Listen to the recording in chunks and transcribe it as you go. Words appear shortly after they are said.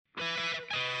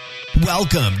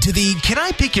Welcome to the Can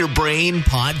I Pick Your Brain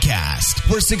podcast,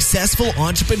 where successful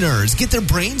entrepreneurs get their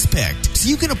brains picked so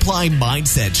you can apply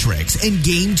mindset tricks and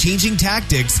game-changing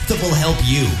tactics that will help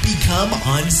you become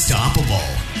unstoppable.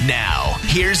 Now,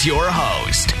 here's your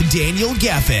host, Daniel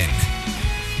Geffen.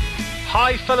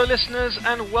 Hi, fellow listeners,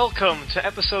 and welcome to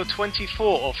episode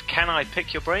 24 of Can I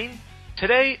Pick Your Brain?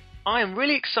 Today, I am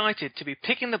really excited to be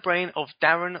picking the brain of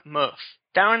Darren Murph.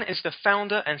 Darren is the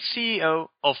founder and CEO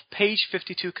of Page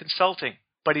 52 Consulting.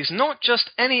 But he's not just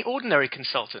any ordinary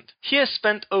consultant. He has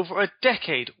spent over a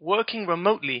decade working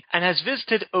remotely and has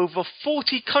visited over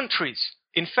 40 countries.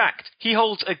 In fact, he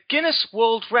holds a Guinness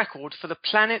World Record for the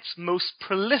planet's most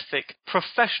prolific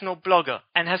professional blogger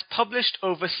and has published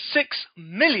over 6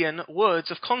 million words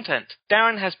of content.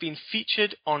 Darren has been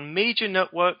featured on major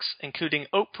networks including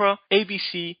Oprah,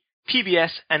 ABC,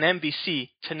 PBS, and NBC,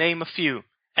 to name a few.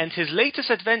 And his latest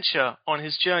adventure on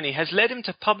his journey has led him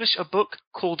to publish a book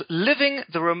called Living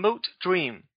the Remote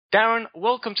Dream. Darren,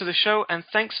 welcome to the show, and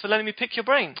thanks for letting me pick your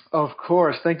brain. Of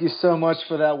course. Thank you so much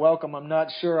for that welcome. I'm not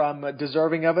sure I'm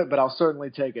deserving of it, but I'll certainly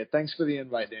take it. Thanks for the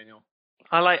invite, Daniel.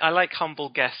 I like humble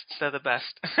guests. They're the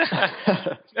best.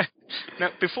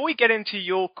 Now, before we get into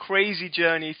your crazy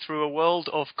journey through a world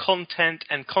of content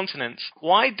and continents,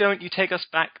 why don't you take us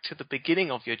back to the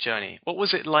beginning of your journey? What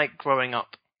was it like growing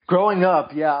up? Growing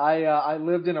up, yeah, I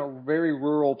lived in a very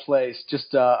rural place,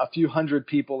 just a few hundred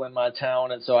people in my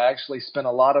town, and so I actually spent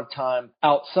a lot of time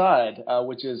outside,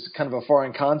 which is kind of a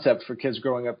foreign concept for kids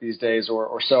growing up these days,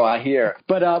 or so I hear.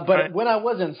 But Right. when I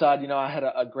was inside, I had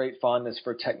a great fondness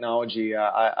for technology.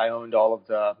 I owned all of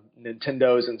the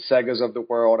Nintendos and Segas of the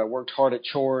world. I worked hard at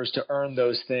chores to earn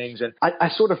those things, and I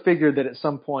sort of figured that at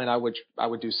some point I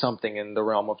would do something in the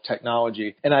realm of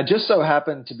technology. And I just so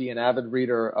happened to be an avid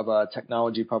reader of a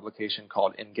technology publication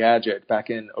called Engadget back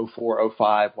in 04,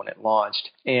 05 when it launched.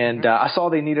 And I saw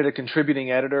they needed a contributing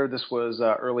editor. This was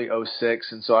early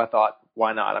 06, and so I thought,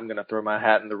 why not? I'm going to throw my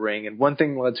hat in the ring. And one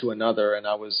thing led to another, and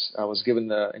I was given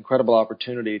the incredible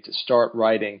opportunity to start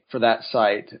writing for that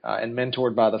site and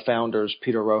mentored by the founders,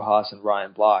 Peter Rojas and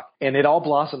Ryan Block. And it all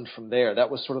blossomed from there.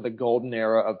 That was sort of the golden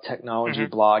era of technology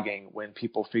blogging, when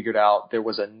people figured out there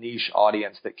was a niche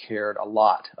audience that cared a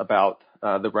lot about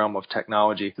the realm of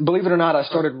technology. And believe it or not, I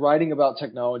started writing about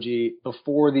technology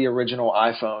before the original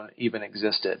iPhone even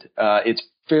existed. It's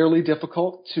fairly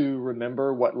difficult to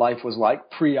remember what life was like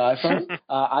pre-iPhone.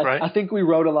 Right. I think we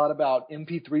wrote a lot about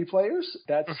MP3 players.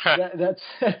 That's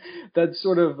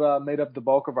sort of made up the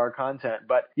bulk of our content.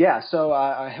 But yeah, so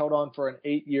I held on for an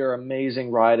 8-year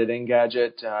amazing ride at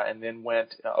Engadget, and then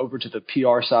went over to the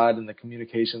PR side and the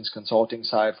communications consulting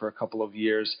side for a couple of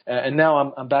years. And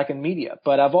now I'm back in media.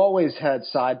 But I've always had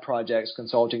side projects,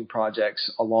 consulting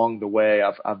projects along the way.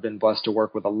 I've been blessed to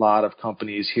work with a lot of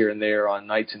companies here and there on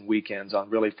nights and weekends on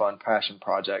really fun passion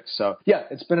projects. So yeah,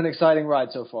 it's been an exciting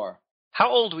ride so far. How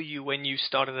old were you when you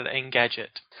started at Engadget,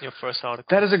 your first article?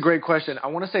 That is a great question. I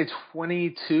want to say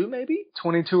 22, maybe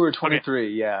 22 or 23.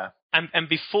 Okay. Yeah. And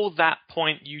before that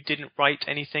point, you didn't write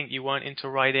anything? You weren't into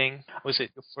writing? Was it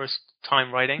your first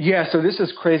time writing? Yeah, so this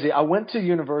is crazy. I went to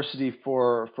university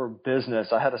for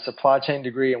business. I had a supply chain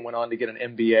degree and went on to get an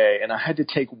MBA. And I had to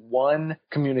take one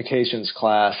communications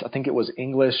class. I think it was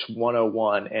English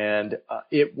 101. And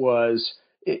it was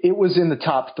in the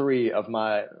top 3 of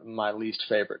my least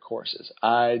favorite courses.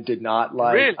 I didn't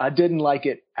like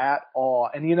it at all.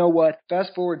 And you know what?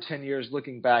 Fast forward 10 years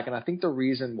looking back, and I think the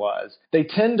reason was they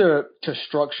tend to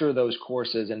structure those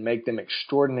courses and make them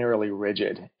extraordinarily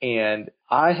rigid. And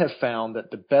I have found that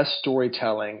the best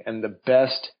storytelling and the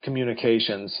best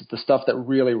communications, the stuff that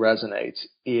really resonates,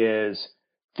 is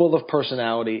full of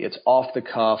personality. It's off the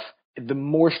cuff. The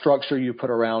more structure you put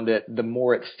around it, the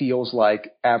more it feels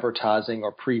like advertising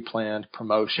or pre-planned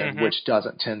promotion, which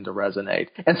doesn't tend to resonate.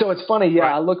 And so it's funny, yeah,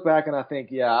 right. I look back and I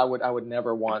think, yeah, I would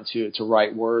never want to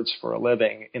write words for a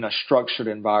living in a structured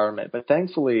environment. But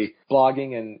thankfully,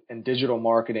 blogging and digital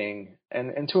marketing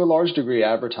and to a large degree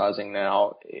advertising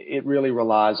now, it really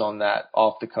relies on that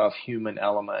off-the-cuff human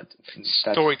element.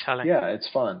 Storytelling. Yeah, it's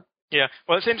fun. Yeah,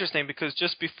 well, it's interesting because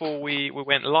just before we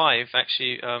went live,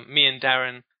 actually, me and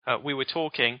Darren, we were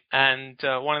talking, and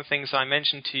one of the things I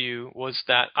mentioned to you was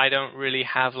that I don't really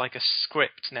have like a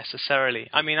script necessarily.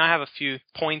 I mean, I have a few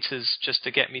pointers just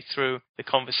to get me through the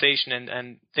conversation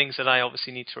and things that I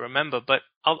obviously need to remember, but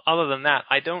other than that,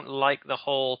 I don't like the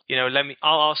whole,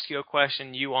 I'll ask you a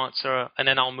question, you answer, and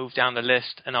then I'll move down the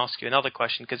list and ask you another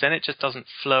question, because then it just doesn't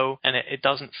flow and it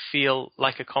doesn't feel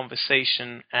like a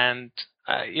conversation. And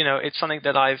it's something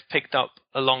that I've picked up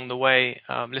along the way,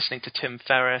 listening to Tim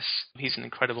Ferriss. He's an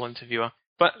incredible interviewer.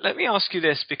 But let me ask you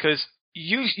this, because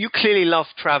you clearly love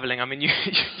traveling. I mean,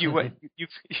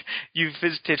 you've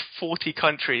visited 40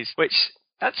 countries, which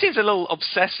that seems a little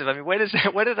obsessive. I mean, where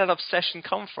did that obsession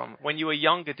come from? When you were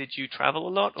younger, did you travel a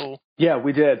lot, or? Yeah,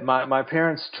 we did. My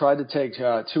parents tried to take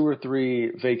 2 or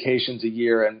 3 vacations a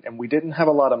year, and we didn't have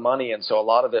a lot of money, and so a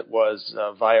lot of it was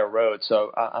via road.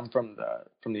 So I'm from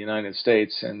the United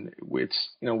States, and it's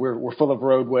we're full of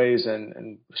roadways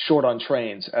and short on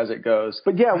trains as it goes.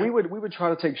 But yeah, we would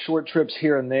try to take short trips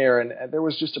here and there, and there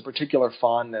was just a particular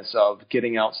fondness of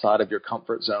getting outside of your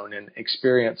comfort zone and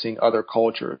experiencing other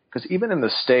culture. Because even in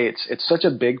the States, it's such a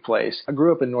big place. I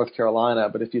grew up in North Carolina,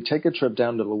 but if you take a trip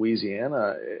down to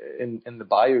Louisiana, in the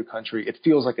Bayou country, it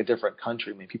feels like a different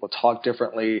country. I mean, people talk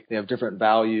differently. They have different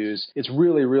values. It's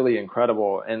really, really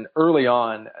incredible. And early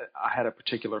on, I had a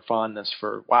particular fondness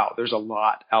for, wow, there's a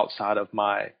lot outside of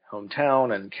my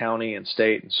hometown and county and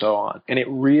state and so on. And it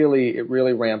really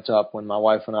ramped up when my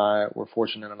wife and I were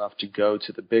fortunate enough to go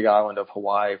to the big island of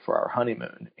Hawaii for our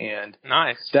honeymoon. And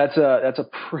nice. That's a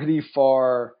pretty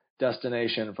far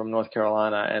destination from North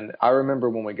Carolina. And I remember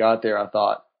when we got there, I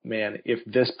thought, man, if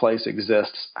this place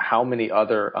exists, how many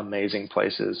other amazing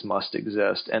places must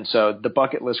exist? And so the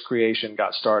bucket list creation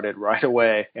got started right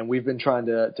away, and we've been trying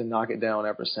to knock it down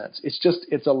ever since.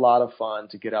 It's a lot of fun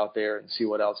to get out there and see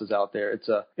what else is out there. It's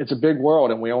a big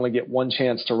world, and we only get one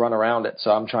chance to run around it,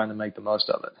 so I'm trying to make the most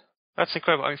of it. That's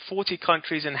incredible. I mean, 40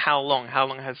 countries in how long? How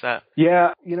long has that?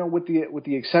 Yeah, with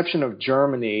the exception of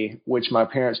Germany, which my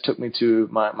parents took me to,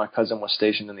 my cousin was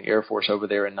stationed in the Air Force over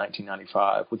there in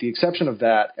 1995. With the exception of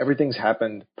that, everything's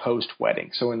happened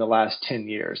post-wedding, so in the last 10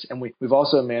 years. And we've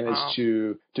also managed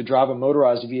to drive a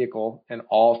motorized vehicle in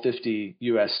all 50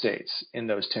 U.S. states in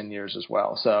those 10 years as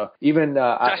well. So even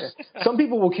some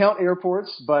people will count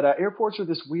airports, but airports are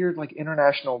this weird like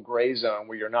international gray zone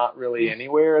where you're not really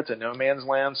anywhere. It's a no man's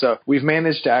land. So we've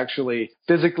managed to actually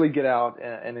physically get out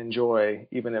and enjoy,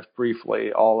 even if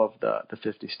briefly, all of the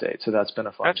 50 states. So that's been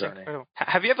a fun journey. Incredible.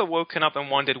 Have you ever woken up and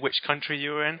wondered which country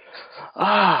you were in?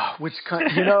 Which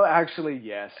country? Actually,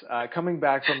 yes. Coming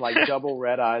back from like double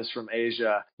red eyes from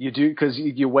Asia, you do, because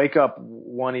you wake up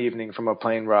one evening from a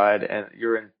plane ride and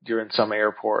you're in some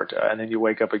airport, and then you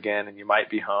wake up again and you might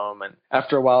be home, and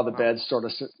after a while the beds sort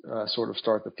of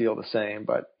start to feel the same.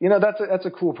 But that's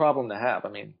a cool problem to have. I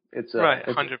mean, it's right,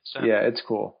 100%. Yeah, it's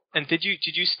cool. And did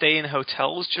you stay in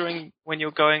hotels when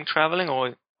you're going traveling, or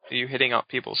are you hitting up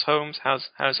people's homes? How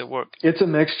does it work? It's a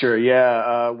mixture,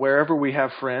 yeah. Wherever we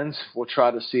have friends, we'll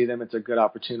try to see them. It's a good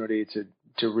opportunity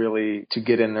to really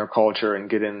get in their culture and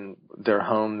get in their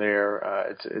home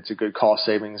there. It's a good cost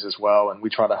savings as well, and we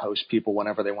try to host people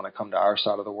whenever they want to come to our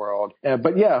side of the world.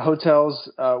 But yeah, hotels.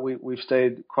 We've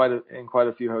stayed in quite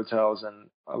a few hotels, and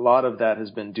a lot of that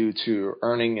has been due to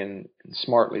earning and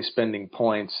smartly spending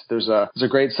points. There's a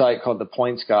great site called The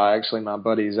Points Guy. Actually, my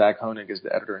buddy Zach Honig is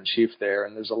the editor-in-chief there,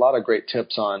 and there's a lot of great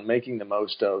tips on making the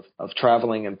most of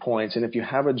traveling and points. And if you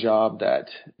have a job that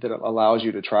allows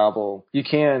you to travel, you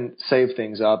can save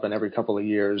things up, and every couple of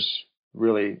years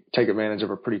really take advantage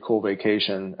of a pretty cool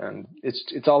vacation. And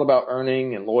it's all about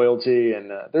earning and loyalty,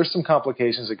 and there's some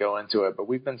complications that go into it, but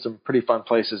we've been some pretty fun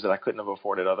places that I couldn't have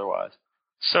afforded otherwise.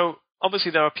 So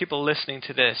obviously there are people listening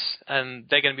to this and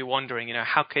they're going to be wondering,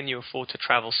 how can you afford to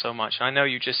travel so much? I know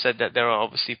you just said that there are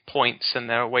obviously points and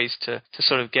there are ways to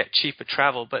sort of get cheaper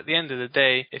travel, but at the end of the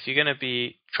day, if you're going to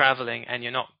be traveling and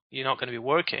you're not going to be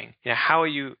working, how are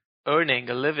you earning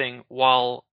a living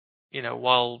while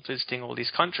visiting all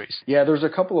these countries? Yeah, there's a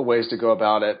couple of ways to go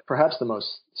about it. Perhaps the most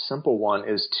simple one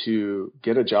is to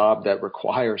get a job that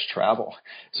requires travel.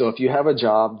 So if you have a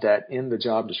job that in the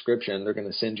job description, they're going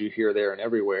to send you here, there, and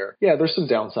everywhere. Yeah, there's some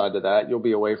downside to that. You'll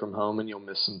be away from home and you'll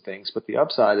miss some things. But the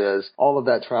upside is all of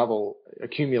that travel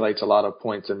accumulates a lot of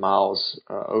points and miles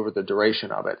over the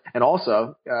duration of it. And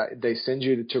also, they send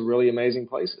you to really amazing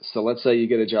places. So let's say you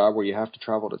get a job where you have to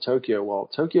travel to Tokyo. Well,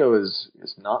 Tokyo is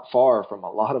not far from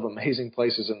a lot of amazing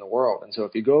places in the world. And so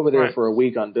if you go over there for a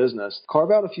week on business,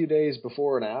 carve out a few days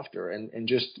before and after and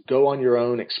just go on your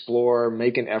own, explore,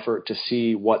 make an effort to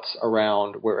see what's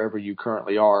around wherever you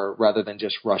currently are rather than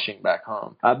just rushing back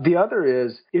home. The other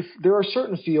is, if there are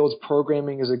certain fields,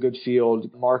 programming is a good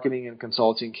field, marketing and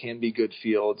consulting can be good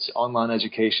fields, online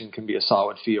education can be a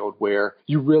solid field where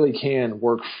you really can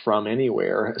work from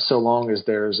anywhere so long as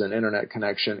there's an internet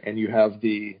connection and you have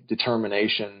the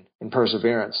determination and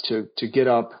perseverance to get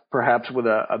up perhaps with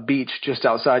a beach just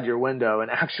outside your window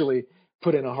and actually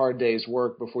put in a hard day's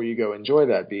work before you go enjoy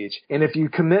that beach. And if you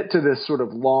commit to this sort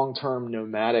of long-term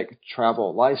nomadic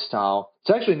travel lifestyle,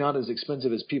 it's actually not as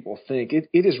expensive as people think. It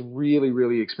is really,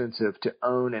 really expensive to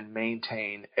own and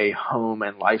maintain a home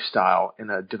and lifestyle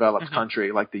in a developed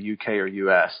country like the UK or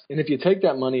US. And if you take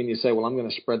that money and you say, well, I'm going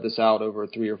to spread this out over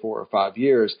 3 or 4 or 5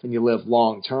 years, and you live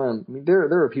long term, I mean,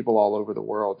 there are people all over the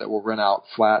world that will rent out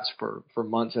flats for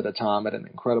months at a time at an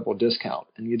incredible discount.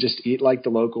 And you just eat like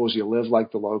the locals, you live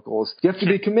like the locals. You have to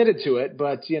be committed to it,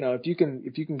 but if you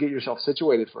can get yourself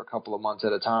situated for a couple of months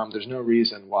at a time, there's no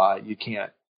reason why you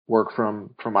can't work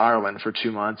from Ireland for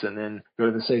 2 months and then go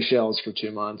to the Seychelles for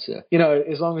 2 months.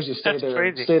 As long as you stay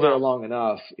there long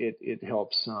enough, it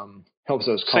helps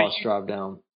those costs drive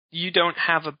down. You don't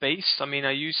have a base? I mean,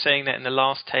 are you saying that in the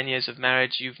last 10 years of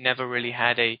marriage, you've never really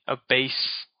had a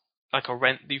base, like a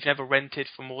rent, you've never rented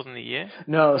for more than a year?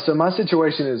 No, so my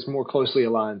situation is more closely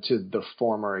aligned to the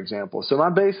former example. So my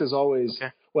base is always,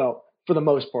 for the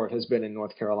most part, has been in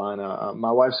North Carolina.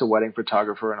 My wife's a wedding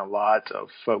photographer, and a lot of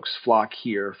folks flock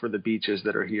here for the beaches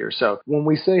that are here. So when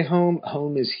we say home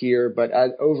is here, but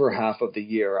over half of the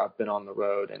year I've been on the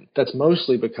road. And that's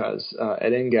mostly because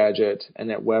at Engadget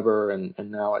and at Weber and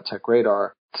now at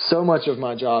TechRadar, so much of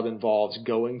my job involves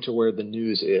going to where the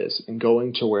news is and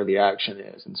going to where the action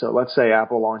is. And so let's say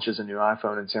Apple launches a new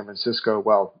iPhone in San Francisco.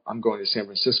 Well, I'm going to San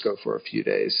Francisco for a few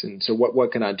days. And so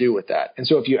what can I do with that? And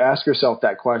so if you ask yourself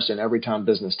that question every time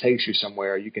business takes you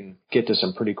somewhere, you can get to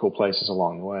some pretty cool places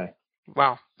along the way.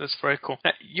 Wow, that's very cool.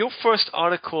 Now, your first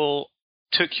article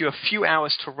took you a few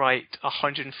hours to write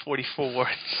 144 words.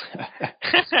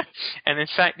 And in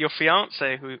fact, your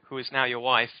fiance, who is now your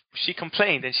wife, she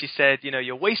complained and she said,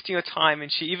 you're wasting your time,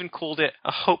 and she even called it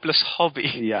a hopeless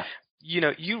hobby. Yeah.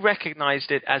 You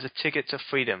recognized it as a ticket to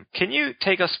freedom. Can you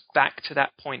take us back to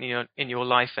that point in your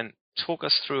life and talk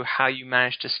us through how you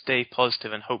managed to stay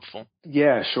positive and hopeful?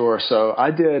 Yeah, sure. So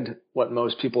I did what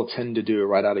most people tend to do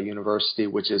right out of university,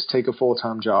 which is take a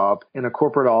full-time job in a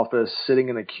corporate office, sitting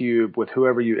in a cube with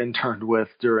whoever you interned with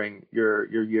during your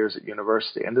years at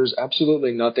university. And there's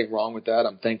absolutely nothing wrong with that.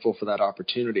 I'm thankful for that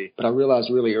opportunity. But I realized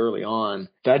really early on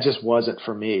that just wasn't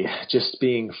for me. Just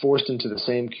being forced into the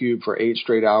same cube for 8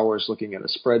 straight hours looking at a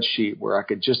spreadsheet where I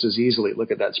could just as easily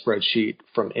look at that spreadsheet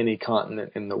from any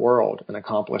continent in the world and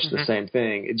accomplish the same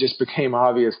thing. It just became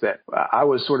obvious that I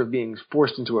was sort of being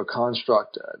forced into a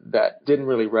construct that didn't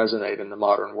really resonate in the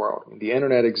modern world. I mean, the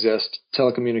internet exists,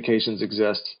 telecommunications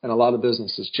exist, and a lot of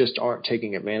businesses just aren't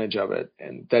taking advantage of it.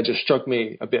 And that just struck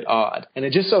me a bit odd. And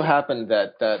it just so happened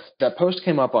that post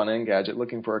came up on Engadget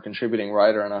looking for a contributing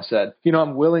writer. And I said,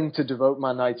 I'm willing to devote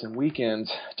my nights and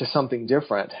weekends to something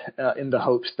different in the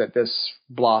hopes that this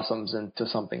blossoms into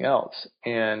something else.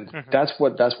 And that's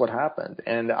what happened.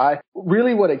 And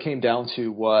what it came down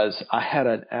to was I had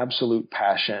an absolute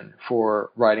passion for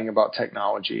writing about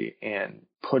technology and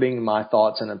putting my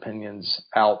thoughts and opinions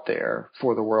out there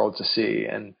for the world to see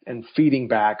and feeding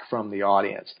back from the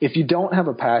audience. If you don't have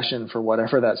a passion for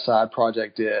whatever that side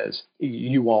project is,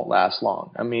 you won't last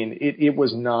long. I mean, it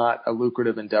was not a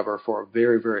lucrative endeavor for a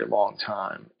very, very long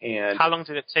time. And How long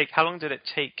did it take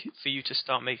for you to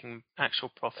start making actual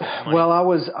profit? Well, I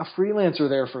was a freelancer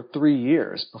there for 3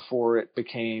 years before it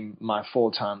became my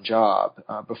full-time job,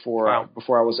 before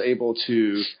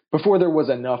there was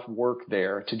enough work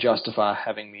there to justify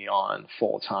having me on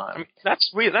full-time. I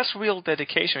mean, that's real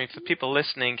dedication. I mean, for people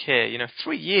listening here,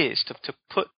 3 years to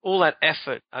put all that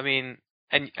effort. I mean,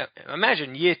 and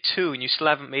imagine year 2 and you still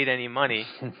haven't made any money,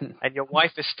 and your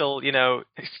wife is still,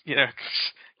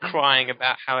 crying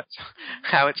about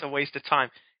how it's a waste of time.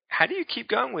 How do you keep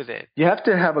going with it? You have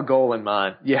to have a goal in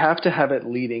mind. You have to have it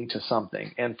leading to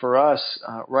something. And for us,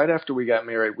 right after we got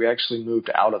married, we actually moved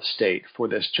out of state for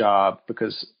this job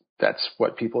because that's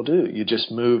what people do. You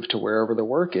just move to wherever the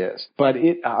work is. But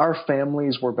our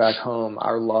families were back home.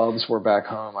 Our loves were back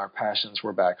home. Our passions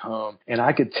were back home. And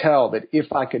I could tell that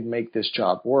if I could make this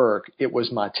job work, it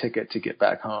was my ticket to get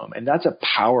back home. And that's a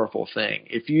powerful thing.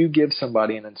 If you give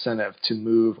somebody an incentive to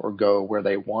move or go where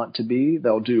they want to be,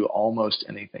 they'll do almost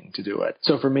anything to do it.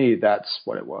 So for me, that's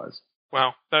what it was.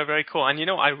 Wow, very, very cool. And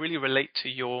I really relate to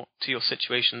your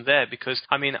situation there because,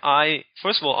 I mean,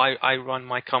 first of all, I run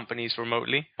my companies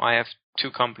remotely. I have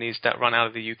 2 companies that run out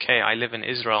of the UK. I live in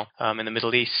Israel, in the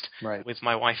Middle East, with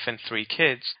my wife and 3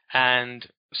 kids. And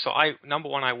so number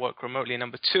 1, I work remotely.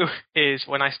 Number 2 is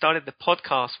when I started the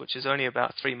podcast, which is only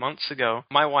about 3 months ago,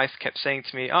 my wife kept saying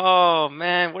to me, "Oh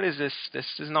man, what is this? This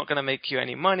is not going to make you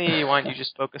any money. Why don't you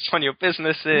just focus on your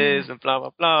businesses and blah,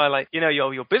 blah, blah. Like,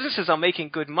 your businesses are making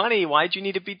good money. Why do you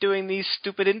need to be doing these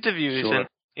stupid interviews?" Sure.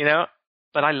 And,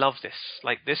 but I love this.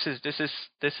 Like, this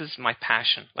is my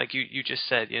passion. Like you just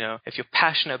said, if you're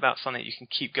passionate about something, you can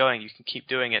keep going, you can keep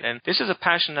doing it. And this is a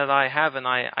passion that I have, and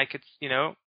I could,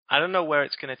 I don't know where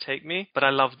it's going to take me, but I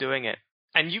love doing it.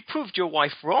 And you proved your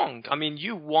wife wrong. I mean,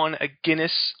 you won a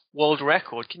Guinness World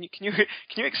Record. Can you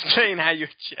explain how you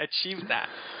achieved that?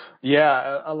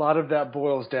 Yeah, a lot of that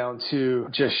boils down to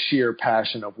just sheer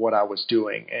passion of what I was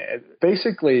doing.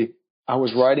 Basically, I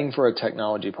was writing for a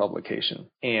technology publication,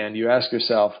 and you ask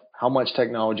yourself, how much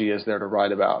technology is there to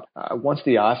write about? Once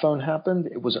the iPhone happened,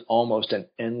 it was almost an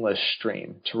endless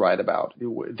stream to write about.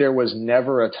 There was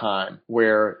never a time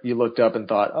where you looked up and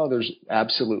thought, oh, there's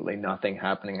absolutely nothing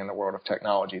happening in the world of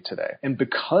technology today. And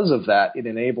because of that, it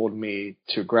enabled me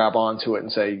to grab onto it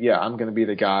and say, yeah, I'm going to be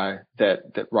the guy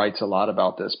that writes a lot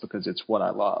about this because it's what I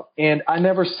love. And I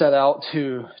never set out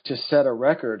to set a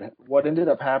record. What ended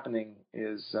up happening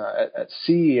is at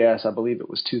CES, I believe it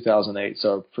was 2008.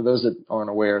 So for those that aren't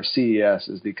aware, CES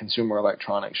is the Consumer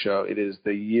Electronics Show. It is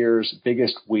the year's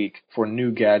biggest week for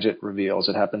new gadget reveals.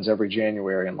 It happens every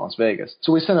January in Las Vegas.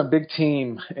 So we sent a big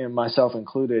team, and myself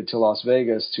included, to Las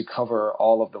Vegas to cover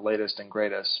all of the latest and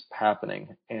greatest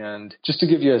happening. And just to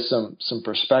give you some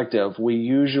perspective, we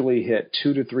usually hit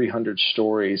 200 to 300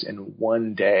 stories in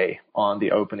one day on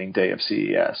the opening day of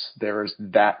CES. There is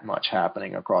that much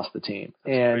happening across the team.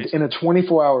 And in a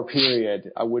 24-hour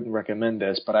period, I wouldn't recommend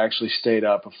this, but I actually stayed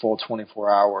up a full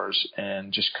 24 hours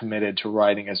and just committed to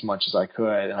writing as much as I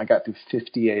could. And I got through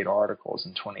 58 articles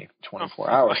in 24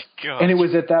 hours. And it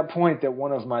was at that point that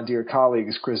one of my dear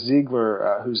colleagues, Chris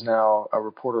Ziegler, who's now a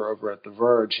reporter over at The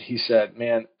Verge, he said,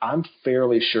 man, I'm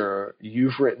fairly sure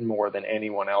you've written more than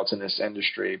anyone else in this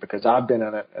industry because I've been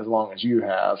in it as long as you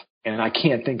have. And I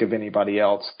can't think of anybody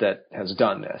else that has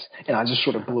done this. And I just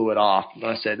sort of blew it off. And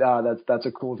I said, that's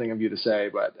a cool thing of you to say,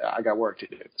 but I got work to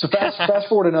do. So fast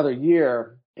forward another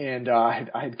year, and I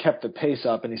had kept the pace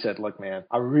up. And he said, look, man,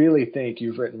 I really think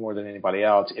you've written more than anybody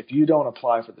else. If you don't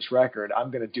apply for this record,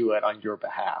 I'm going to do it on your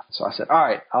behalf. So I said, all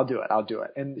right, I'll do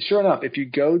it. And sure enough, if you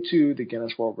go to the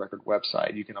Guinness World Record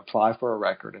website, you can apply for a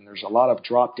record. And there's a lot of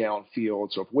drop-down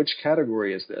fields of which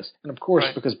category is this. And of course,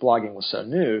 because blogging was so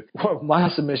new, my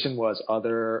submission was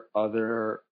other,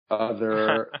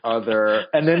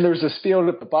 and then there's this field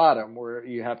at the bottom where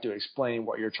you have to explain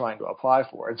what you're trying to apply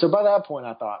for. And so by that point,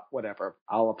 I thought, whatever,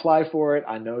 I'll apply for it.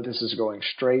 I know this is going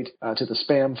straight to the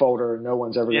spam folder. No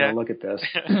one's ever going to look at this.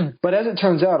 But as it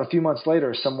turns out, a few months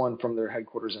later, someone from their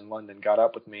headquarters in London got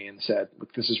up with me and said,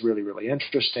 look, this is really, really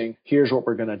interesting. Here's what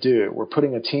we're going to do. We're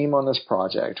putting a team on this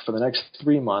project. For the next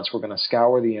 3 months, we're going to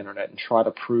scour the internet and try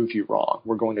to prove you wrong.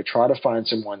 We're going to try to find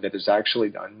someone that has actually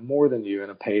done more than you in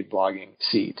a paid blogging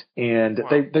seat. And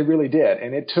they really did.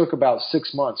 And it took about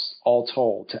 6 months all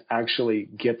told to actually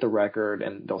get the record,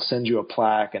 and they'll send you a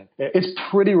plaque. And it's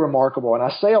pretty remarkable. And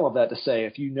I say all of that to say,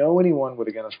 if you know anyone with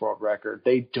a Guinness World Record,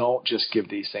 they don't just give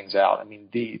these things out. I mean,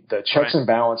 the checks and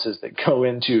balances that go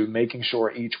into making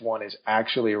sure each one is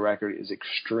actually a record is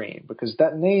extreme, because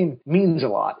that name means a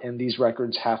lot. And these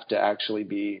records have to actually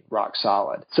be rock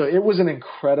solid. So it was an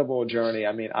incredible journey.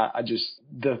 I mean, I just,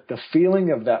 the feeling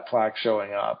of that plaque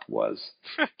showing up was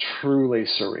truly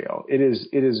surreal. It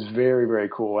is very, very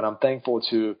cool. And I'm thankful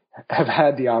to have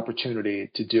had the opportunity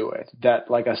to do it. That,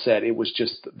 like I said, it was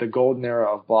just the golden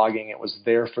era of blogging. It was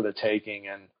there for the taking.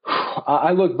 And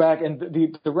I look back, and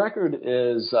the record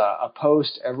is a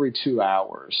post every 2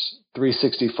 hours,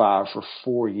 365 for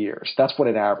 4 years. That's what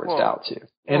it averaged out to.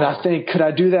 And I think, could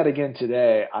I do that again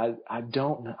today? I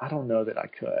don't know that I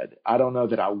could. I don't know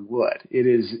that I would. It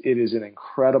is an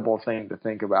incredible thing to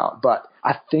think about. But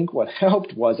I think what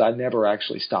helped was I never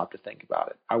actually stopped to think about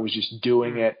it. I was just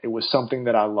doing it. It was something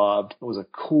that I loved. It was a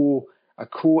cool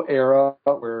era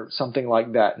where something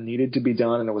like that needed to be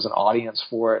done, and there was an audience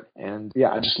for it. And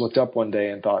yeah, I just looked up one day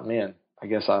and thought, man, I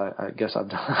guess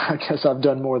I've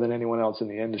done more than anyone else in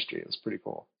the industry. It was pretty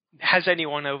cool. Has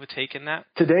anyone overtaken that?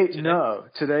 To date, no.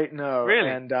 Really?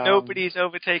 And, nobody's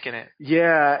overtaken it?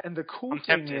 Yeah, and the cool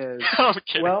thing is, I'm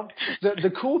kidding. Well,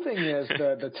 the cool thing is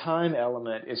the time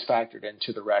element is factored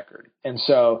into the record. And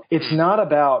so it's not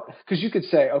about, because you could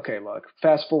say, okay, look,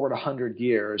 fast forward 100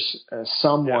 years,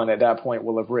 someone at that point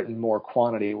will have written more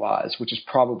quantity-wise, which is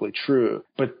probably true,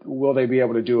 but will they be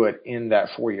able to do it in that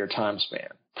 4-year time span?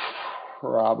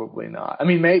 Probably not. I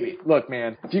mean, maybe. Look,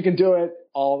 man, if you can do it,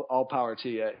 all power to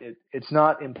you. It's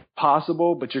not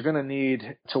impossible, but you're going to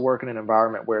need to work in an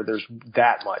environment where there's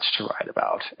that much to write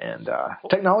about. And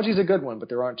technology is a good one, but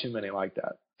there aren't too many like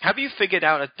that. Have you figured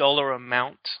out a dollar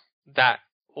amount that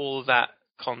all that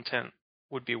content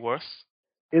would be worth?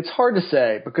 It's hard to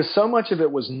say because so much of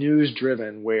it was news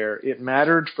driven where it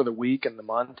mattered for the week and the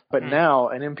month. But now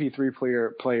an MP3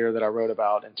 player that I wrote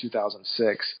about in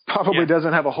 2006 probably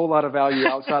doesn't have a whole lot of value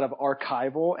outside of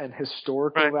archival and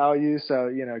historical value. So,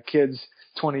 kids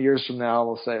 20 years from now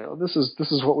will say, oh, this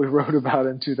is what we wrote about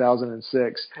in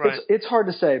 2006. Right. It's hard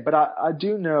to say, but I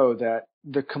do know that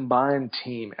the combined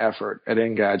team effort at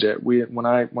Engadget, when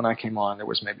I came on, there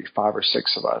was maybe 5 or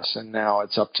 6 of us, and now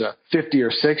it's up to 50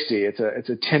 or 60. It's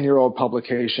a 10-year-old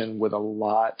publication with a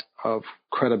lot of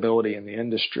credibility in the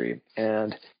industry,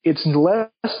 and it's less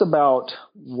about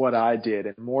what I did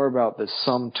and more about the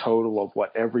sum total of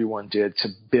what everyone did to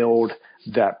build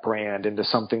that brand into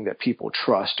something that people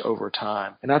trust over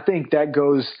time. And I think that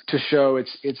goes to show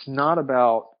it's not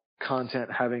about content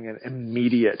having an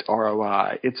immediate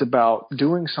ROI. It's about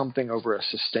doing something over a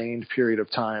sustained period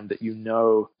of time that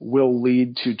will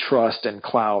lead to trust and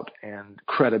clout and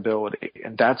credibility.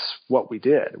 And that's what we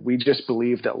did. We just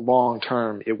believed that long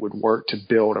term it would work to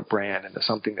build a brand into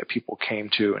something that people came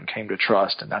to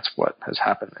trust. And that's what has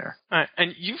happened there. All right.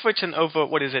 And you've written over,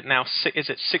 what is it now? Is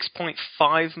it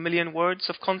 6.5 million words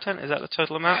of content? Is that the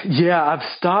total amount? Yeah,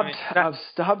 I've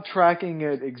stopped tracking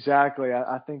it exactly.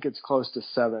 I think it's close to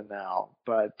 7 now,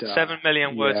 but 7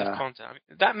 million words of content. I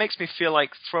mean, that makes me feel like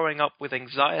throwing up with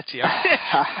anxiety.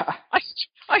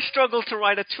 I struggle to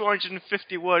write a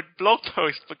 250-word blog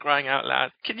post, for crying out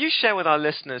loud. Can you share with our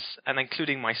listeners, and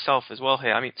including myself as well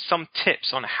here, some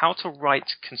tips on how to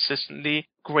write consistently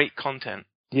great content?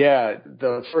 Yeah,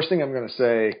 the first thing I'm going to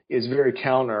say is very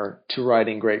counter to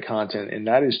writing great content, and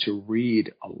that is to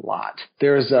read a lot.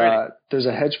 There's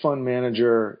a hedge fund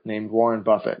manager named Warren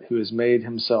Buffett who has made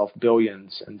himself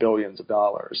billions and billions of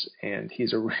dollars, and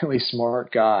he's a really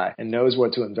smart guy and knows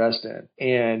what to invest in.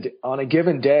 And on a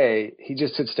given day, he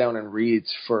just sits down and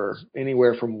reads for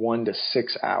anywhere from 1 to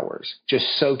 6 hours, just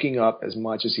soaking up as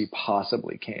much as he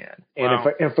possibly can. And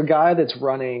wow. if a guy that's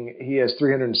running, he has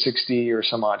 360 or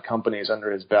some odd companies under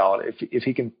his belt, if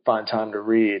he can find time to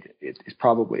read, it's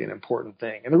probably an important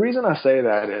thing. And the reason I say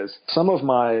that is some of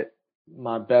my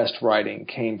best writing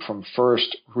came from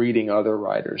first reading other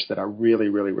writers that I really,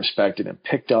 really respected and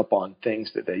picked up on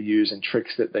things that they use and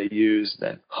tricks that they used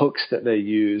and hooks that they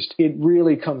used. It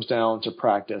really comes down to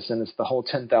practice, and it's the whole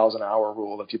 10,000 hour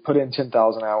rule. If you put in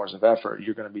 10,000 hours of effort,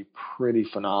 you're going to be pretty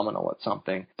phenomenal at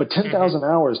something. But 10,000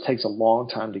 hours takes a long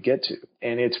time to get to,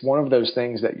 and it's one of those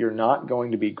things that you're not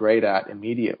going to be great at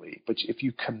immediately. But if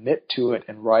you commit to it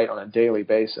and write on a daily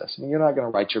basis, you're not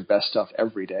going to write your best stuff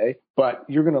every day, but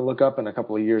you're going to look up in a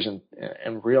couple of years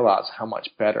and realize how much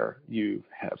better you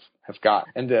have got.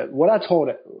 And what I told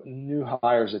new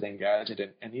hires at Engadget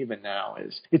and even now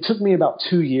is it took me about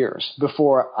 2 years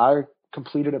before I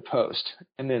completed a post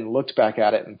and then looked back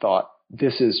at it and thought,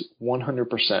 this is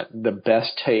 100% the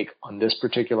best take on this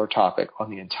particular topic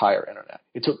on the entire internet.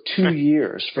 It took 2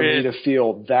 years for me to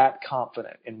feel that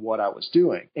confident in what I was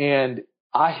doing. And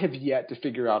I have yet to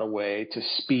figure out a way to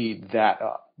speed that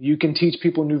up. You can teach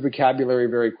people new vocabulary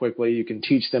very quickly. You can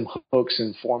teach them hooks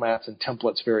and formats and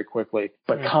templates very quickly.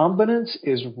 But confidence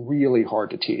is really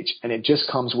hard to teach. And it just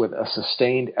comes with a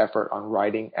sustained effort on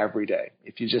writing every day.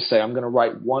 If you just say, I'm going to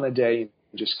write 1 a day,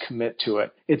 just commit to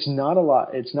it. It's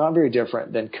not very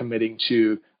different than committing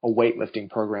to a weightlifting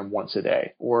program once a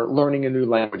day or learning a new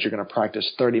language. You're going to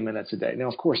practice 30 minutes a day. Now,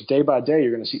 of course, day by day,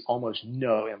 you're going to see almost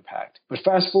no impact. But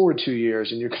fast forward 2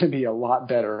 years and you're going to be a lot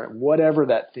better at whatever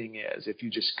that thing is if you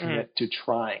just commit to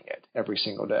trying it every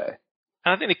single day.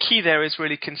 And I think the key there is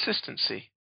really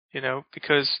consistency,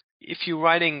 because if you're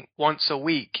writing once a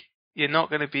week, you're not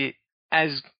going to be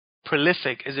as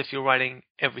prolific as if you're writing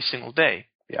every single day.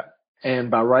 Yeah.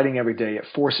 And by writing every day, it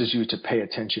forces you to pay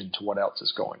attention to what else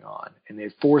is going on. And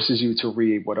it forces you to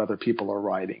read what other people are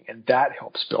writing. And that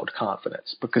helps build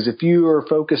confidence. Because if you are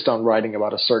focused on writing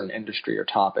about a certain industry or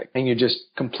topic and you just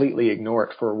completely ignore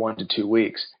it for 1 to 2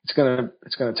 weeks, it's going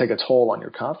to take a toll on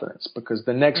your confidence. Because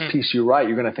the next piece you write,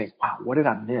 you're going to think, wow, what did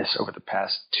I miss over the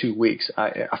past 2 weeks?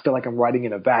 I feel like I'm writing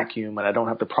in a vacuum and I don't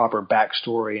have the proper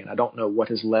backstory and I don't know what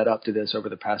has led up to this over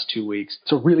the past 2 weeks.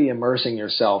 So really immersing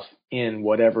yourself in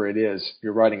whatever it is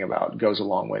you're writing about goes a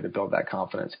long way to build that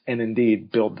confidence and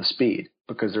indeed build the speed,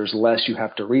 because there's less you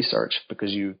have to research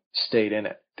because you stayed in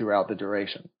it throughout the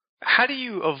duration. How do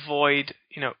you avoid,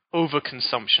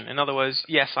 overconsumption? In other words,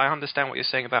 yes, I understand what you're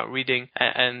saying about reading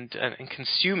and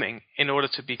consuming in order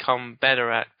to become better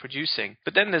at producing.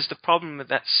 But then there's the problem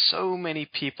that so many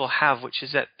people have, which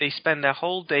is that they spend their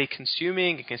whole day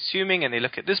consuming, and they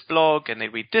look at this blog and they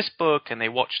read this book and they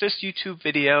watch this YouTube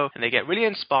video and they get really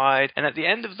inspired. And at the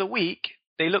end of the week,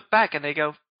 they look back and they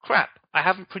go, crap, I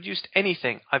haven't produced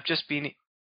anything. I've just been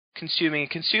consuming and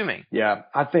consuming? Yeah,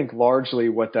 I think largely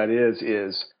what that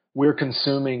is we're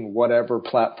consuming whatever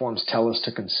platforms tell us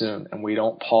to consume, and we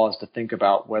don't pause to think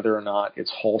about whether or not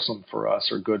it's wholesome for us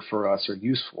or good for us or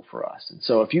useful for us. And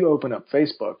so if you open up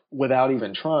Facebook without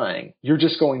even trying, you're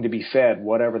just going to be fed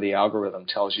whatever the algorithm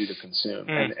tells you to consume.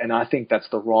 And I think that's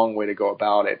the wrong way to go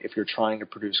about it if you're trying to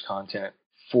produce content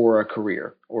for a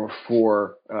career or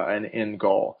for an end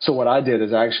goal. So what I did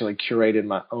is I actually curated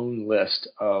my own list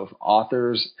of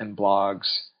authors and blogs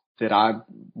that I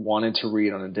wanted to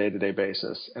read on a day-to-day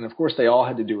basis. And of course, they all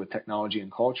had to do with technology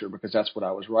and culture because that's what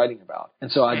I was writing about.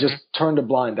 And so I just turned a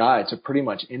blind eye to pretty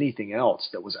much anything else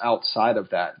that was outside of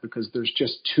that because there's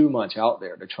just too much out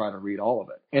there to try to read all of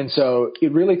it. And so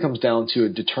it really comes down to a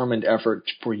determined effort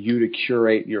for you to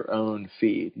curate your own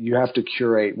feed. You have to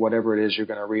curate whatever it is you're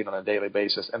going to read on a daily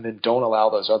basis, and then don't allow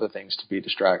those other things to be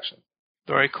distractions.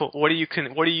 Very cool. What are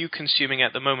you consuming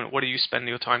at the moment? What are you spending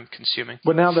your time consuming?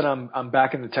 Well, now that I'm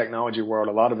back in the technology world,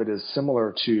 a lot of it is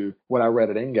similar to what I read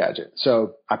at Engadget.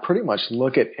 So I pretty much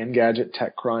look at Engadget,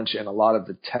 TechCrunch, and a lot of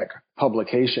the tech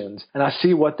publications, and I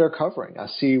see what they're covering. I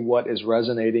see what is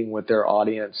resonating with their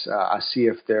audience. I see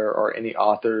if there are any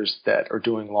authors that are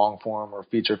doing long form or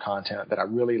feature content that I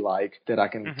really like that I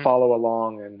can follow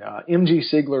along. And MG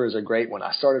Siegler is a great one.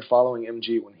 I started following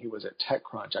MG when he was at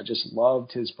TechCrunch. I just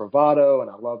loved his bravado and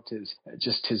I loved his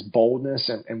boldness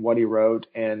and what he wrote.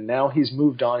 And now he's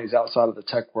moved on. He's outside of the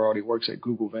tech world. He works at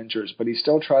Google Ventures, but he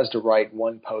still tries to write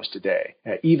one post a day,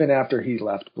 even after he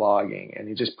left blogging, and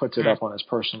he just puts it up on his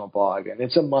personal blog. And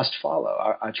it's a must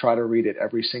follow. I try to read it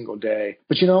every single day.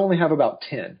 But I only have about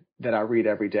 10 that I read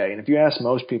every day. And if you ask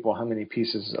most people how many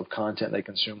pieces of content they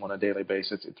consume on a daily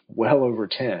basis, it's well over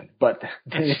 10. But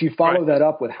then if you follow that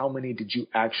up with how many did you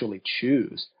actually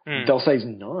choose, they'll say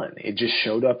none. It just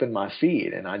showed up in my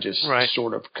feed and I just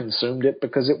sort of consumed it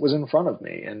because it was in front of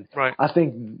me. And I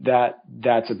think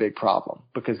that's a big problem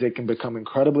because it can become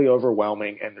incredibly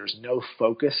overwhelming and there's no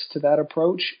focus to that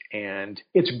approach. And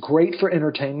it's great for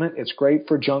entertainment. It's great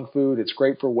for junk food. It's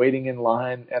great for waiting in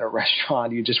line at a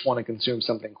restaurant. You just want to consume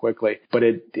something quickly, but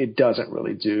it doesn't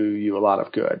really do you a lot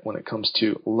of good when it comes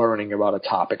to learning about a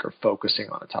topic or focusing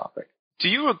on a topic. Do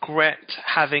you regret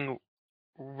having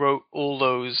wrote all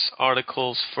those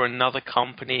articles for another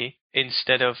company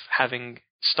instead of having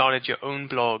started your own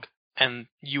blog and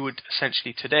you would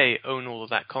essentially today own all of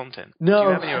that content? No, do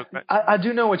you have any regrets? I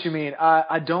do know what you mean.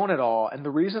 I don't at all. And the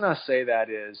reason I say that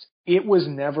is it was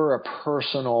never a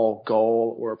personal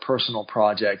goal or a personal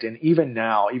project. And even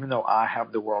now, even though I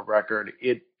have the world record,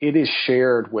 it is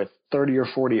shared with 30 or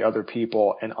 40 other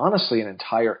people and honestly an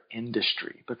entire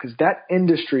industry, because that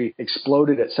industry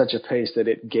exploded at such a pace that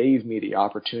it gave me the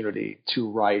opportunity to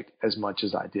write as much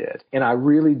as I did. And I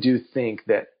really do think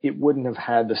that it wouldn't have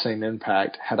had the same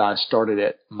impact had I started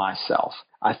it myself.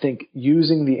 I think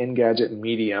using the Engadget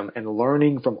medium and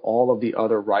learning from all of the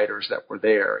other writers that were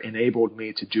there enabled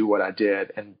me to do what I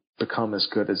did and become as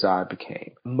good as I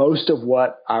became. Most of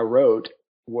what I wrote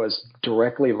was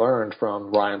directly learned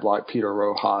from Ryan Block, Peter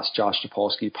Rojas, Josh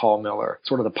Topolsky, Paul Miller,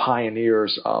 sort of the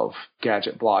pioneers of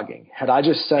gadget blogging. Had I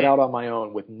just set out on my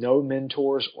own with no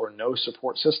mentors or no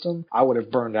support system, I would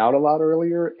have burned out a lot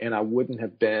earlier and I wouldn't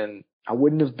have been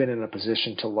in a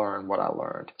position to learn what I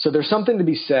learned. So there's something to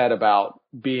be said about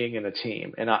being in a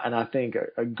team. And I think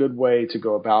a good way to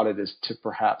go about it is to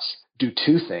perhaps do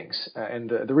two things. And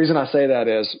the reason I say that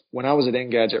is when I was at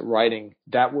Engadget writing,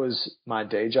 that was my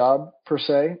day job per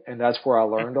se. And that's where I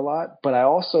learned a lot. But I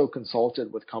also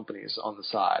consulted with companies on the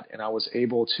side and I was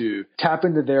able to tap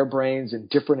into their brains and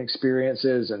different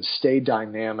experiences and stay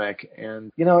dynamic.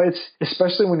 And, it's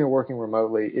especially when you're working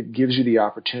remotely, it gives you the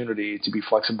opportunity to be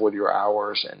flexible with your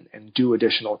hours and do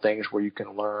additional things where you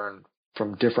can learn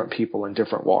from different people in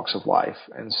different walks of life.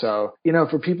 And so,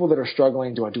 for people that are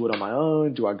struggling, do I do it on my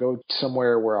own? Do I go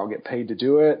somewhere where I'll get paid to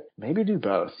do it? Maybe do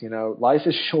both. Life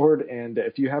is short. And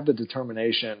if you have the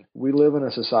determination, we live in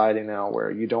a society now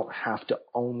where you don't have to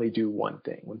only do one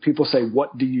thing. When people say,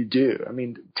 what do you do?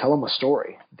 Tell them a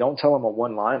story. Don't tell them a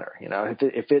one-liner.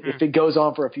 If it goes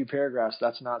on for a few paragraphs,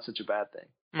 that's not such a bad thing.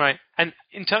 Right. And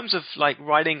in terms of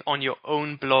writing on your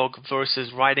own blog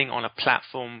versus writing on a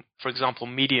platform, for example,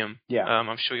 Medium,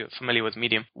 I'm sure you're familiar with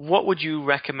Medium. What would you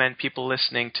recommend people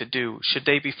listening to do? Should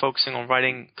they be focusing on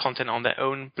writing content on their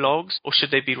own blogs, or should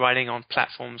they be writing on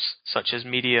platforms such as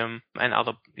Medium and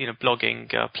other, blogging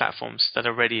platforms that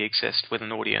already exist with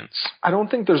an audience? I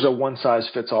don't think there's a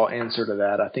one-size-fits-all answer to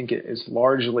that. I think it is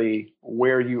largely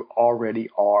where you already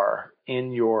are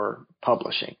in your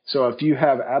publishing. So if you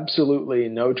have absolutely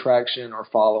no traction or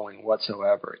following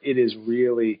whatsoever, it is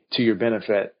really to your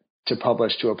benefit to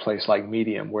publish to a place like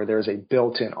Medium where there's a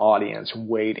built-in audience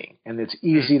waiting and it's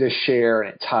easy to share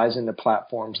and it ties into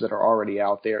platforms that are already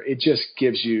out there. It just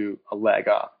gives you a leg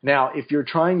up. Now, if you're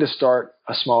trying to start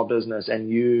a small business and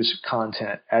use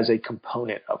content as a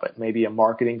component of it, maybe a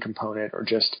marketing component or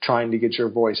just trying to get your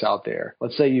voice out there.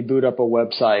 Let's say you boot up a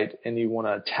website and you want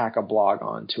to tack a blog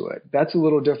onto it. That's a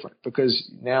little different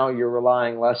because now you're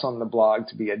relying less on the blog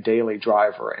to be a daily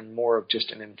driver and more of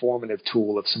just an informative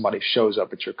tool if somebody shows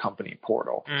up at your company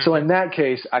portal. So in that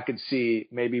case, I could see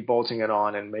maybe bolting it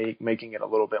on and making it a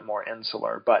little bit more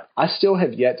insular. But I still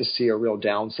have yet to see a real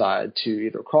downside to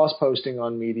either cross-posting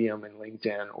on Medium and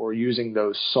LinkedIn or using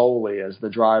those solely as the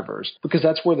drivers because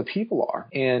that's where the people are.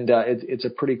 And it's a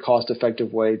pretty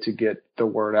cost-effective way to get the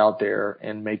word out there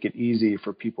and make it easy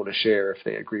for people to share if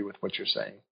they agree with what you're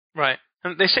saying. Right.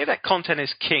 And they say that content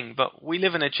is king, but we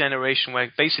live in a generation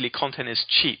where basically content is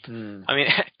cheap. I mean,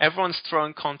 everyone's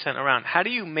throwing content around. How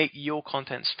do you make your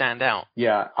content stand out?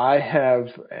 Yeah, I have,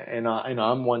 and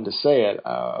I'm one to say it,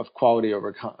 of quality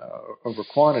over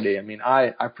quantity. I mean,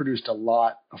 I produced a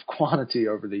lot of quantity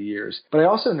over the years, but I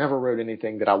also never wrote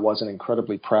anything that I wasn't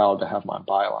incredibly proud to have my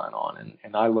byline on.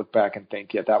 And I look back and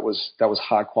think, yeah, that was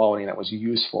high quality and that was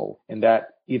useful, and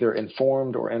that either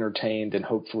informed or entertained and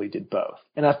hopefully did both.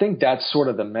 And I think that's sort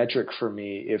of the metric for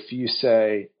me. If you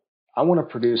say, I want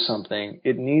to produce something,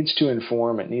 it needs to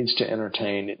inform, it needs to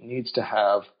entertain, it needs to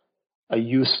have a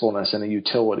usefulness and a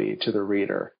utility to the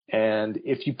reader. And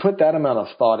if you put that amount of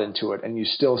thought into it and you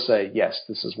still say, yes,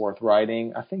 this is worth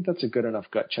writing, I think that's a good enough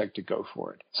gut check to go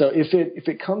for it. So if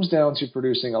it comes down to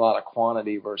producing a lot of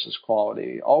quantity versus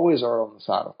quality, always err on the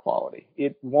side of quality.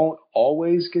 It won't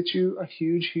always get you a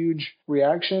huge, huge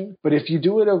reaction, but if you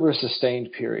do it over a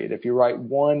sustained period, if you write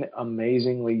one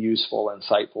amazingly useful,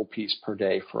 insightful piece per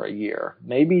day for a year,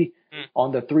 maybe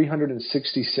on the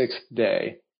 366th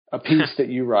day, a piece that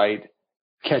you write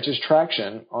catches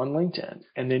traction on LinkedIn.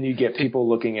 And then you get people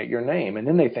looking at your name and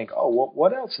then they think, oh, well,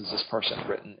 what else has this person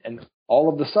written? And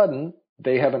all of a sudden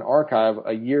they have an archive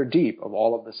a year deep of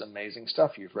all of this amazing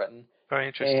stuff you've written. Very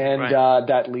interesting. And right.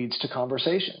 That leads to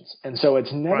conversations. And so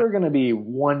it's never going to be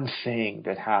one thing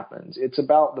that happens. It's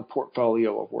about the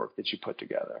portfolio of work that you put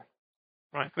together.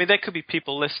 Right. I mean, there could be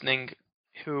people listening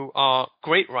who are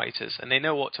great writers and they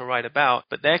know what to write about,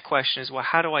 but their question is, well,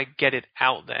 how do I get it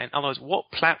out there? In other words,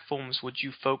 what platforms would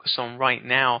you focus on right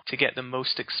now to get the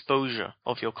most exposure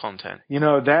of your content? You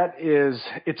know,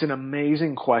 it's an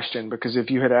amazing question because if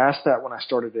you had asked that when I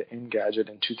started at Engadget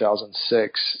in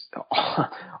 2006,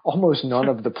 almost none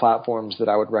of the platforms that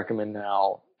I would recommend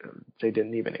now, they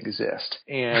didn't even exist.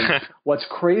 And what's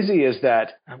crazy is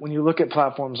that when you look at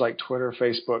platforms like Twitter,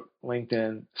 Facebook,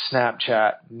 LinkedIn,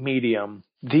 Snapchat, Medium,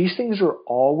 these things are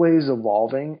always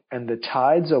evolving and the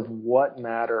tides of what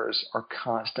matters are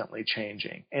constantly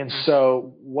changing. And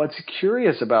so what's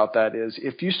curious about that is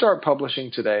if you start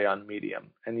publishing today on Medium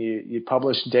and you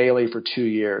publish daily for 2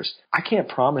 years, I can't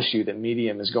promise you that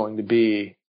Medium is going to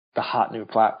be the hot new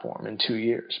platform in 2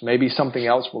 years. Maybe something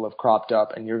else will have cropped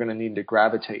up and you're going to need to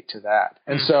gravitate to that.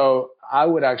 And so I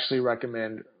would actually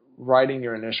recommend writing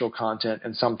your initial content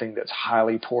in something that's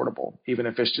highly portable, even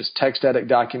if it's just text edit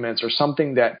documents or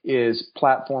something that is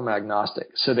platform agnostic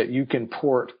so that you can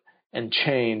port and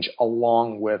change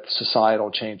along with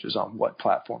societal changes on what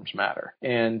platforms matter.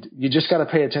 And you just got to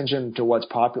pay attention to what's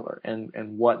popular and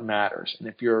what matters. And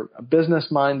if you're a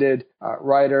business-minded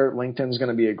writer, LinkedIn's going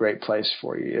to be a great place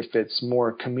for you. If it's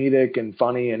more comedic and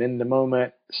funny and in the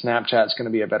moment, Snapchat's going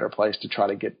to be a better place to try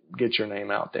to get your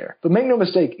name out there. But make no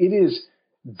mistake, it is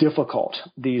difficult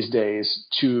these days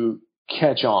to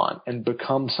catch on and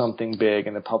become something big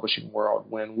in the publishing world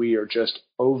when we are just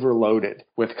overloaded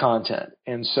with content.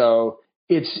 And so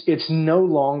it's no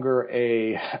longer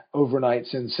a overnight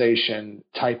sensation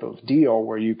type of deal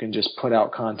where you can just put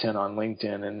out content on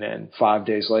LinkedIn and then 5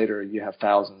 days later you have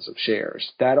thousands of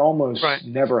shares. That almost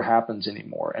never happens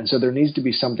anymore. And so there needs to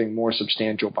be something more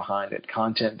substantial behind it,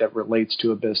 content that relates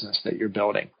to a business that you're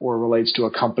building or relates to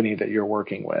a company that you're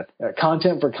working with.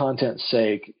 Content for content's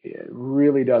sake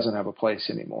really doesn't have a place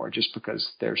anymore just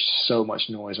because there's so much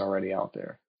noise already out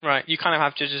there. Right. You kind of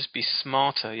have to just be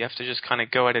smarter. You have to just kind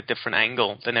of go at a different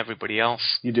angle than everybody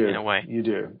else. You do. In a way. You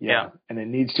do. Yeah. And it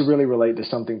needs to really relate to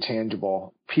something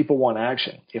tangible. People want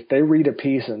action. If they read a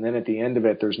piece and then at the end of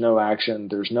it, there's no action,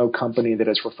 there's no company that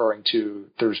it's referring to,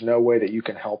 there's no way that you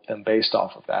can help them based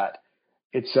off of that.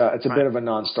 It's a bit of a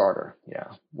non-starter. Yeah.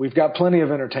 We've got plenty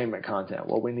of entertainment content.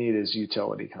 What we need is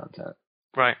utility content.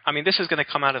 Right. I mean, this is going to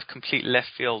come out of complete left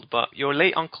field, but your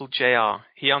late uncle JR,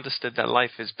 he understood that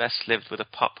life is best lived with a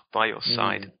pup by your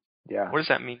side. Yeah. What does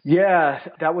that mean? Yeah,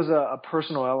 that was a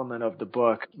personal element of the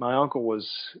book. My uncle was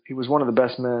one of the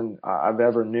best men I've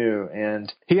ever knew.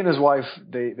 And he and his wife,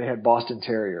 they had Boston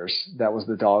Terriers. That was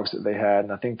the dogs that they had.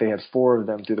 And I think they had 4 of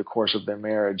them through the course of their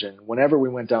marriage. And whenever we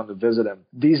went down to visit him,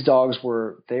 these dogs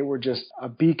were just a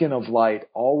beacon of light,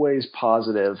 always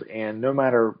positive. And no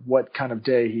matter what kind of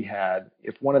day he had,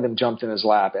 if one of them jumped in his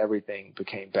lap, everything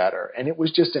became better. And it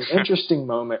was just an interesting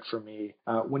moment for me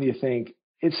when you think,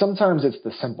 sometimes it's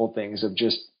the simple things of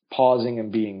just pausing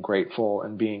and being grateful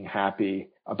and being happy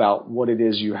about what it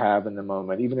is you have in the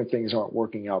moment, even if things aren't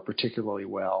working out particularly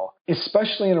well,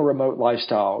 especially in a remote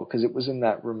lifestyle, because it was in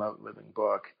that remote living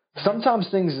book. Sometimes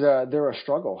things, they're a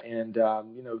struggle, and,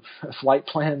 flight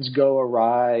plans go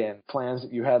awry and plans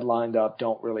that you had lined up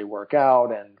don't really work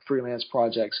out, and freelance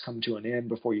projects come to an end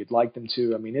before you'd like them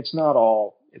to. I mean, it's not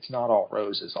all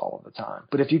roses all of the time.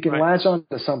 But if you can latch on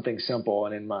to something simple,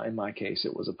 and in my case,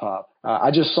 it was a pup,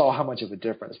 I just saw how much of a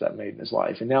difference that made in his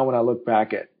life. And now when I look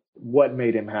back at what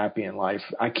made him happy in life,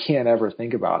 I can't ever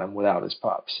think about him without his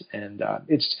pups. And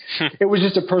it was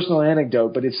just a personal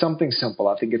anecdote, but it's something simple.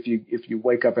 I think if you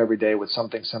wake up every day with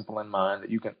something simple in mind that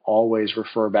you can always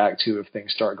refer back to if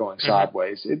things start going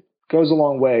sideways, it goes a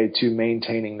long way to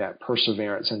maintaining that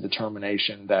perseverance and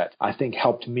determination that I think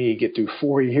helped me get through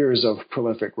 4 years of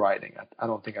prolific writing. I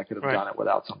don't think I could have done it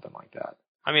without something like that.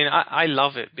 I mean, I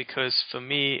love it because for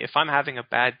me, if I'm having a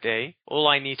bad day, all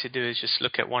I need to do is just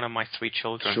look at one of my 3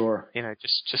 children. Sure.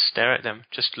 Just stare at them,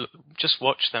 just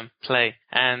watch them play,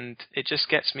 and it just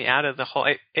gets me out of the whole.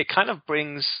 It kind of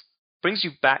brings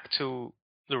you back to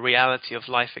the reality of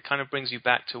life. It kind of brings you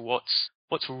back to what's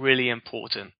really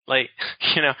important. Like,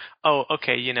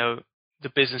 the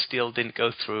business deal didn't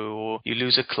go through, or you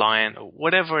lose a client, or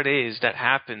whatever it is that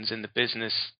happens in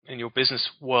your business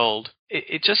world,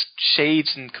 it just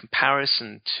shades in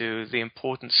comparison to the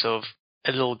importance of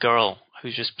a little girl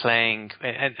who's just playing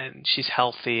and she's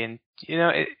healthy. And,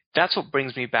 that's what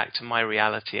brings me back to my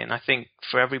reality. And I think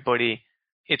for everybody,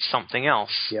 it's something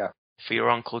else. Yeah. For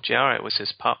your Uncle JR, it was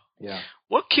his pup. Yeah.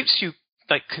 What keeps you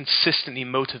consistently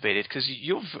motivated? Because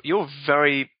you're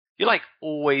like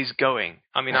always going.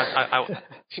 I mean, I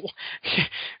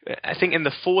think in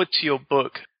the foreword to your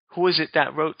book, who was it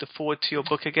that wrote the foreword to your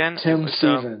book again? Tim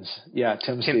Stevens.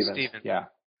 Tim Stevens. Yeah.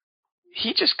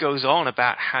 He just goes on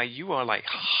about how you are like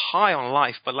high on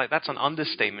life, but like that's an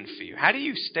understatement for you. How do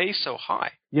you stay so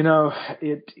high?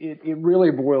 It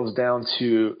really boils down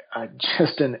to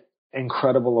just an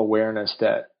incredible awareness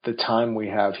that the time we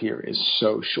have here is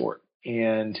so short.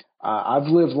 And I've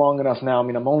lived long enough now. I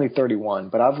mean, I'm only 31,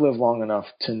 but I've lived long enough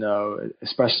to know,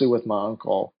 especially with my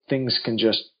uncle, things can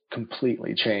just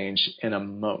completely change in a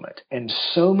moment. And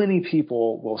so many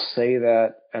people will say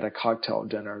that at a cocktail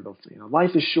dinner. They'll,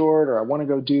 life is short, or I want to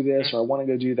go do this, or I want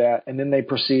to go do that. And then they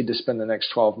proceed to spend the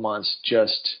next 12 months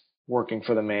just working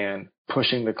for the man,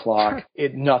 pushing the clock.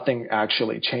 Nothing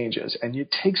actually changes. And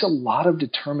it takes a lot of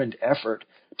determined effort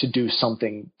to do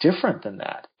something different than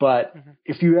that. But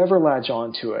if you ever latch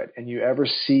onto it and you ever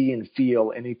see and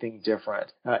feel anything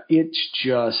different,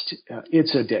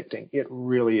 it's addicting. It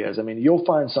really is. I mean, you'll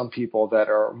find some people that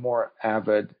are more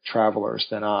avid travelers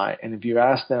than I. And if you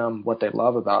ask them what they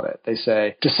love about it, they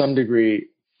say to some degree,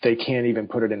 they can't even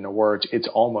put it into words. It's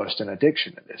almost an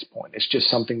addiction at this point. It's just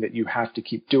something that you have to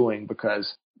keep doing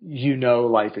because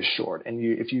life is short. And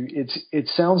it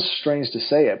sounds strange to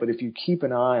say it, but if you keep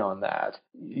an eye on that,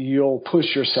 you'll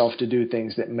push yourself to do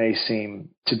things that may seem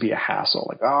to be a hassle.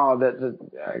 Like,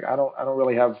 I don't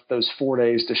really have those 4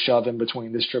 days to shove in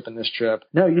between this trip and this trip.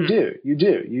 No, you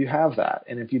do. You have that.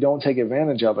 And if you don't take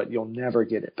advantage of it, you'll never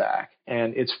get it back.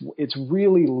 And it's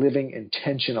really living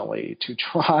intentionally to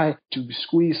try to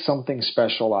squeeze something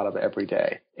special out of every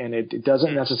day. And it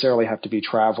doesn't necessarily have to be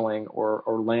traveling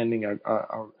or landing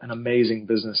an amazing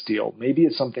business deal. Maybe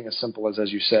it's something as simple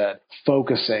as you said,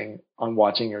 focusing on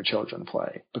watching your children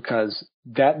play, because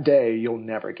that day you'll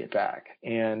never get back.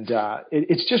 And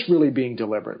it's just really being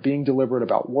deliberate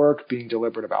about work, being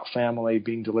deliberate about family,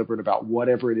 being deliberate about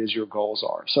whatever it is your goals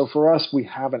are. So for us, we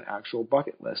have an actual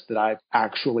bucket list that I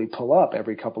actually pull up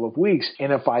every couple of weeks.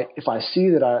 And if I see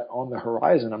that on the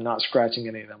horizon, I'm not scratching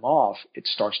any of them off, it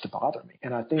starts to bother me.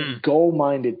 And I think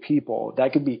goal-minded people,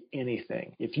 that could be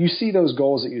anything. If you see those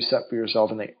goals that you set for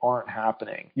yourself and they aren't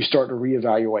happening, you start to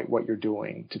reevaluate what you're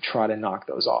doing to try to knock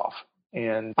those off.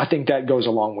 And I think that goes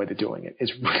a long way to doing it.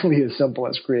 It's really as simple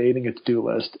as creating a to-do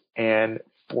list and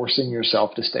forcing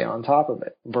yourself to stay on top of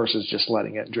it versus just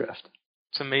letting it drift.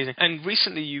 It's amazing. And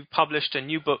recently you published a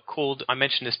new book called, I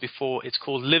mentioned this before, it's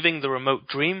called Living the Remote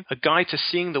Dream, a guide to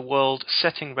seeing the world,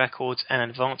 setting records,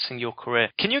 and advancing your career.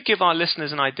 Can you give our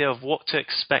listeners an idea of what to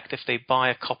expect if they buy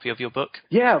a copy of your book?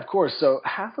 Yeah, of course. So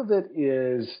half of it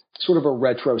is sort of a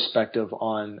retrospective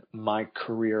on my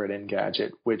career at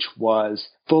Engadget, which was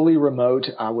fully remote.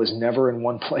 I was never in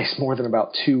one place more than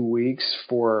about 2 weeks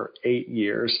for 8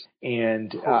 years.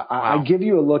 And wow. I give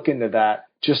you a look into that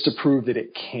just to prove that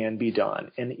it can be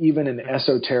done. And even an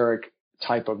esoteric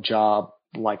type of job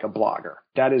like a blogger.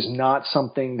 That is not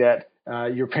something that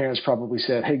your parents probably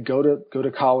said, hey, go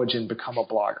to college and become a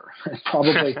blogger.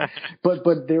 Probably.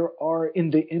 But there are,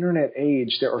 in the internet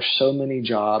age, there are so many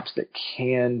jobs that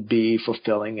can be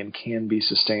fulfilling and can be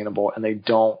sustainable, and they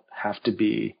don't have to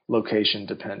be location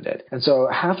dependent. And so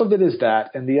half of it is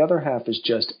that, and the other half is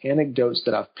just anecdotes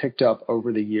that I've picked up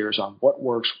over the years on what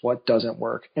works, what doesn't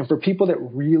work. And for people that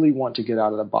really want to get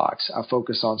out of the box, I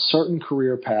focus on certain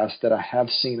career paths that I have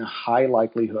seen a high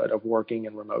likelihood of working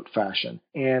in remote fashion.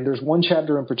 And there's one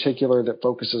chapter in particular that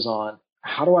focuses on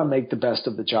how do I make the best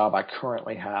of the job I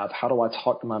currently have? How do I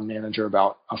talk to my manager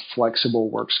about a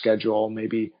flexible work schedule,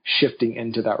 maybe shifting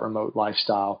into that remote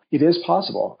lifestyle? It is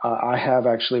possible. I have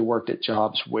actually worked at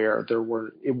jobs where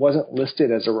it wasn't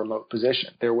listed as a remote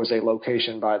position. There was a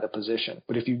location by the position.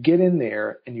 But if you get in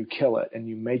there and you kill it and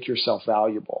you make yourself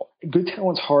valuable, good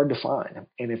talent's hard to find.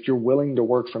 And if you're willing to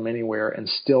work from anywhere and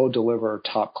still deliver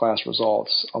top class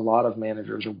results, a lot of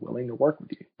managers are willing to work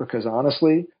with you because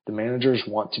honestly, the managers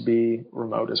want to be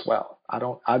remote as well.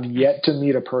 I've yet to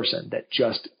meet a person that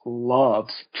just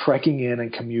loves trekking in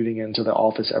and commuting into the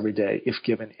office every day if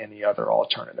given any other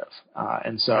alternative.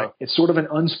 And so It's sort of an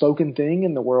unspoken thing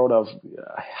in the world of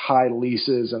high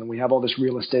leases, and we have all this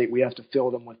real estate. We have to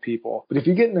fill them with people. But if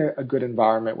you get in a good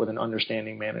environment with an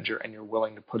understanding manager and you're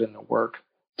willing to put in the work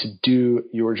to do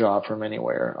your job from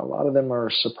anywhere, a lot of them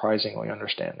are surprisingly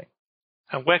understanding.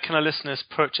 And where can our listeners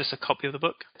purchase a copy of the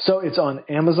book? So it's on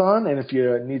Amazon, and if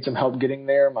you need some help getting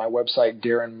there, my website,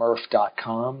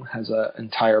 darrenmurph.com, has an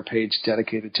entire page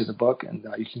dedicated to the book, and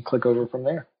you can click over from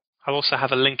there. I'll also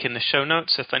have a link in the show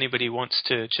notes. If anybody wants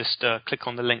to just click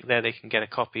on the link there, they can get a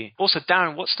copy. Also,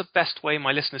 Darren, what's the best way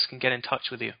my listeners can get in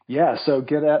touch with you? Yeah, so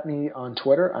get at me on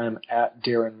Twitter. I'm at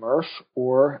Darren Murph,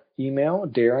 or email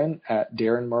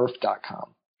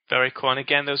darren@darrenmurph.com. Very cool. And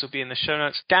again, those will be in the show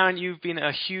notes. Darren, you've been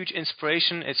a huge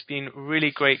inspiration. It's been really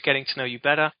great getting to know you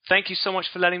better. Thank you so much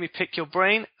for letting me pick your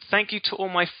brain. Thank you to all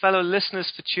my fellow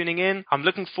listeners for tuning in. I'm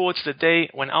looking forward to the day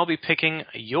when I'll be picking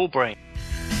your brain.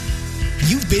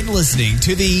 You've been listening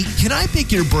to the Can I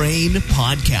Pick Your Brain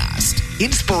podcast.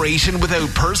 Inspiration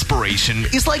without perspiration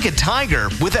is like a tiger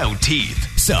without teeth.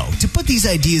 So, to put these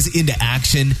ideas into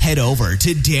action, head over to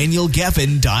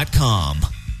danielgeffen.com.